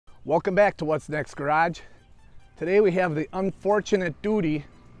Welcome back to What's Next Garage. Today we have the unfortunate duty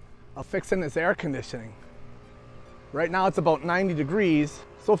of fixing this air conditioning. Right now it's about 90 degrees.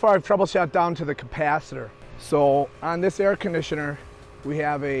 So far I've troubleshot down to the capacitor. So on this air conditioner we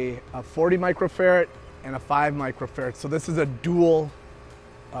have a 40 microfarad and a 5 microfarad. So this is a dual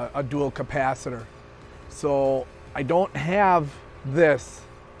capacitor. So I don't have this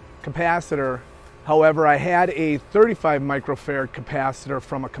capacitor. However, I had a 35 microfarad capacitor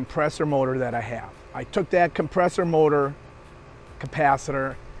from a compressor motor that I have. I took that compressor motor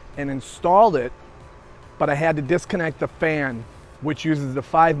capacitor and installed it, but I had to disconnect the fan, which uses the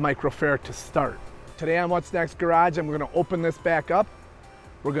 5 microfarad to start. Today on What's Next Garage, I'm going to open this back up.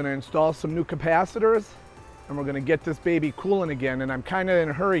 We're going to install some new capacitors, and we're going to get this baby cooling again. And I'm kind of in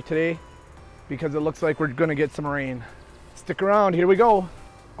a hurry today because it looks like we're going to get some rain. Stick around, here we go.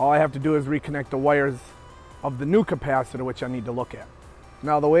 All I have to do is reconnect the wires of the new capacitor, which I need to look at.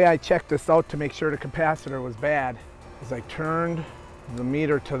 Now the way I checked this out to make sure the capacitor was bad is I turned the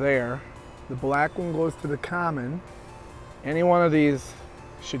meter to there. The black one goes to the common. Any one of these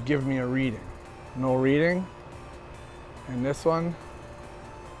should give me a reading. No reading. And this one,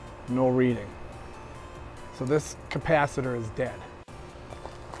 no reading. So this capacitor is dead.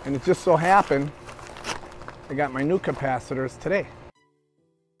 And it just so happened I got my new capacitors today.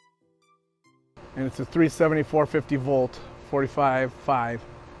 And it's a 370/450 volt, 45, 5,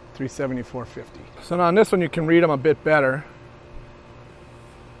 370/450. So now on this one you can read them a bit better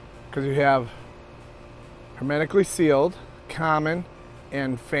because you have hermetically sealed, common,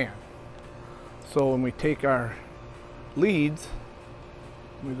 and fan. So when we take our leads,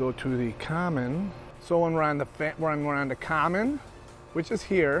 we go to the common. So when we're on the common, which is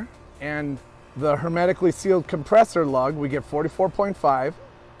here, and the hermetically sealed compressor lug, we get 44.5.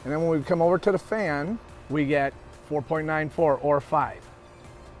 And then when we come over to the fan, we get 4.94 or 5.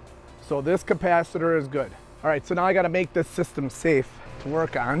 So this capacitor is good. All right, so now I got to make this system safe to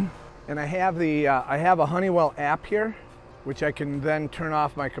work on. And I have a Honeywell app here, which I can then turn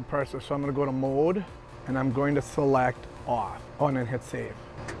off my compressor. So I'm going to go to mode, and I'm going to select off. Oh, and then hit save.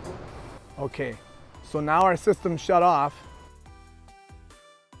 Okay, so now our system's shut off.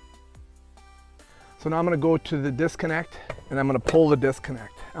 So now I'm going to go to the disconnect, and I'm going to pull the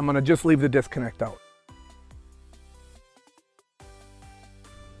disconnect. I'm going to just leave the disconnect out.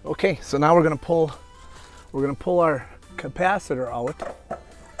 Okay, so now we're going to pull our capacitor out.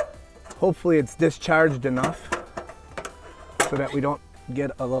 Hopefully it's discharged enough so that we don't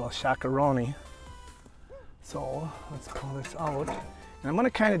get a little shockaroni. So let's pull this out. And I'm going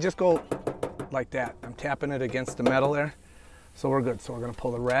to kind of just go like that. I'm tapping it against the metal there. So we're good. So we're going to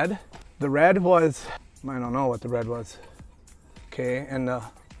pull the red. The red was, I don't know what the red was. Okay, and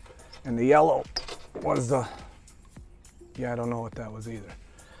the yellow was the, yeah, I don't know what that was either.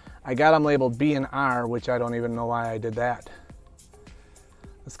 I got them labeled B and R, which I don't even know why I did that.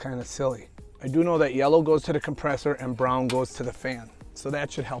 That's kind of silly. I do know that yellow goes to the compressor and brown goes to the fan. So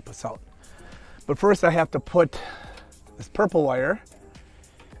that should help us out. But first I have to put this purple wire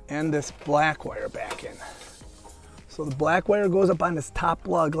and this black wire back in. So the black wire goes up on this top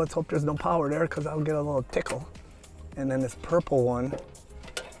lug. Let's hope there's no power there because I'll get a little tickle. And then this purple one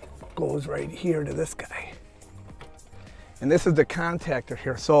goes right here to this guy. And this is the contactor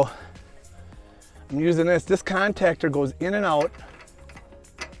here. So I'm using this. This contactor goes in and out.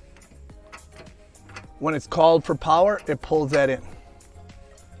 When it's called for power, it pulls that in.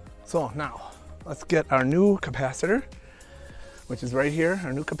 So now let's get our new capacitor, which is right here,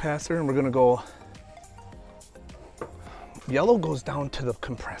 our new capacitor, and we're gonna go, yellow goes down to the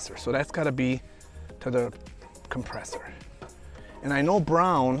compressor. So that's gotta be to the compressor. And I know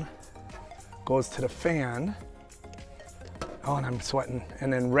brown goes to the fan. Oh, and I'm sweating.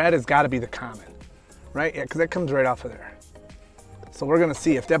 And then red has got to be the common, right? Yeah, because that comes right off of there. So we're going to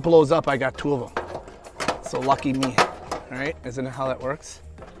see if that blows up. I got 2 of them. So lucky me, right? Isn't it how that works?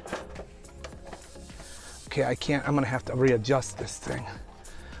 Okay, I'm going to have to readjust this thing.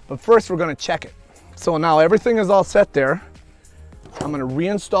 But first we're going to check it. So now everything is all set there. I'm going to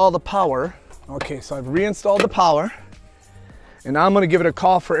reinstall the power. Okay, so I've reinstalled the power. And now I'm going to give it a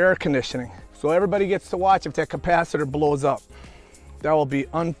call for air conditioning. So everybody gets to watch if that capacitor blows up. That will be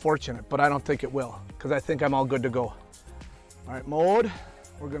unfortunate, but I don't think it will, because I think I'm all good to go. All right, mode.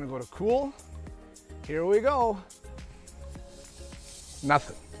 We're going to go to cool. Here we go.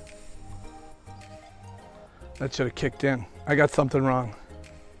 Nothing. That should have kicked in. I got something wrong.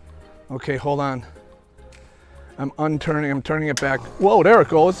 Okay, hold on. I'm turning it back. Whoa, there it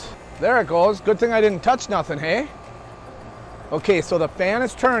goes. There it goes. Good thing I didn't touch nothing, hey? Okay, so the fan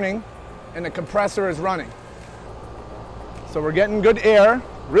is turning and the compressor is running. So we're getting good air.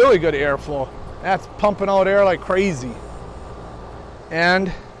 Really good airflow. That's pumping out air like crazy.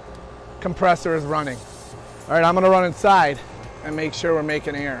 And compressor is running. All right, I'm gonna run inside and make sure we're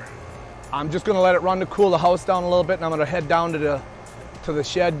making air. I'm just gonna let it run to cool the house down a little bit, and I'm gonna head down to the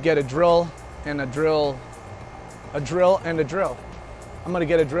shed, get a drill and a drill, a drill and a drill. I'm gonna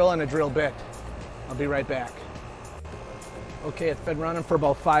get a drill and a drill bit. I'll be right back. Okay, it's been running for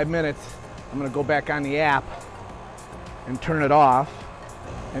about 5 minutes. I'm gonna go back on the app and turn it off.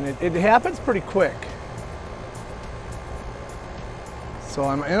 And it happens pretty quick. So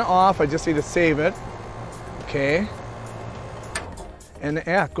I'm in off, I just need to save it. Okay. And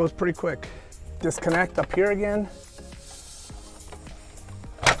yeah, it goes pretty quick. Disconnect up here again.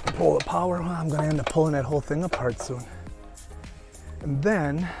 Pull the power. Well, I'm gonna end up pulling that whole thing apart soon. And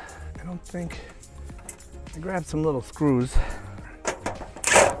then, I grabbed some little screws.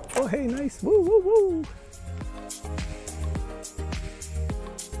 Oh, hey, nice, woo, woo, woo.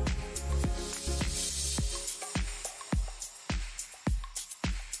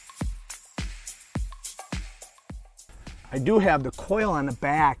 I do have the coil on the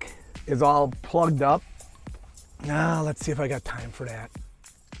back is all plugged up. Now, let's see if I got time for that.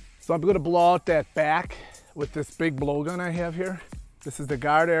 So I'm gonna blow out that back with this big blowgun I have here. This is the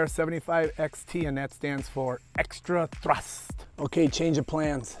Guard Air 75 XT, and that stands for extra thrust. Okay, change of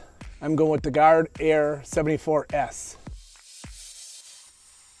plans. I'm going with the Guard Air 74S.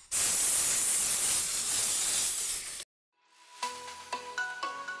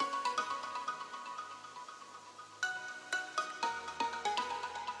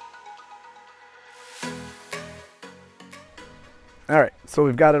 All right, so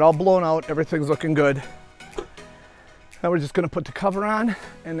we've got it all blown out. Everything's looking good. Now we're just gonna put the cover on,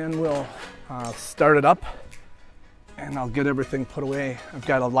 and then we'll start it up, and I'll get everything put away. I've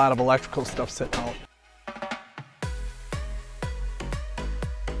got a lot of electrical stuff sitting out.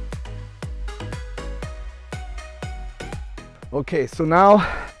 Okay, so now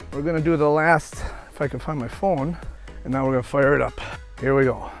we're gonna do the last, if I can find my phone, and now we're gonna fire it up. Here we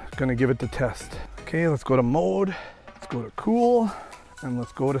go, gonna give it the test. Okay, let's go to mode. Go to cool, and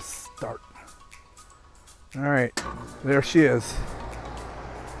let's go to start. All right, there she is.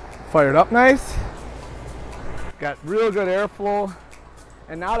 Fired up nice. Got real good airflow.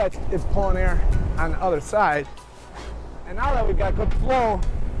 And now that it's pulling air on the other side, and now that we've got good flow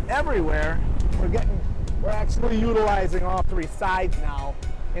everywhere, we're actually utilizing all 3 sides now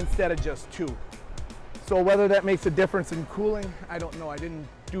instead of just 2. So whether that makes a difference in cooling, I don't know. I didn't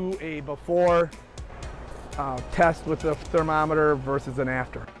do a before test with the thermometer versus an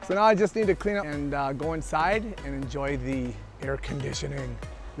after. So now I just need to clean up and go inside and enjoy the air conditioning.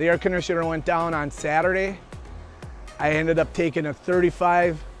 The air conditioner went down on Saturday. I ended up taking a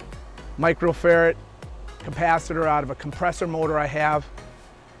 35 microfarad capacitor out of a compressor motor I have,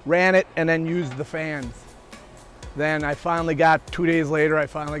 ran it, and then used the fans. Then I finally got, 2 days later, I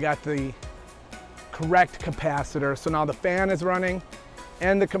finally got the correct capacitor. So now the fan is running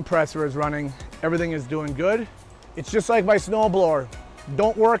and the compressor is running. Everything is doing good. It's just like my snowblower.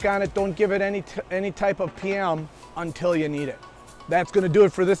 Don't work on it, don't give it any type of PM until you need it. That's gonna do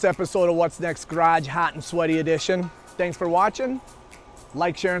it for this episode of What's Next Garage Hot and Sweaty Edition. Thanks for watching.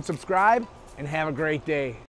 Like, share, and subscribe, and have a great day.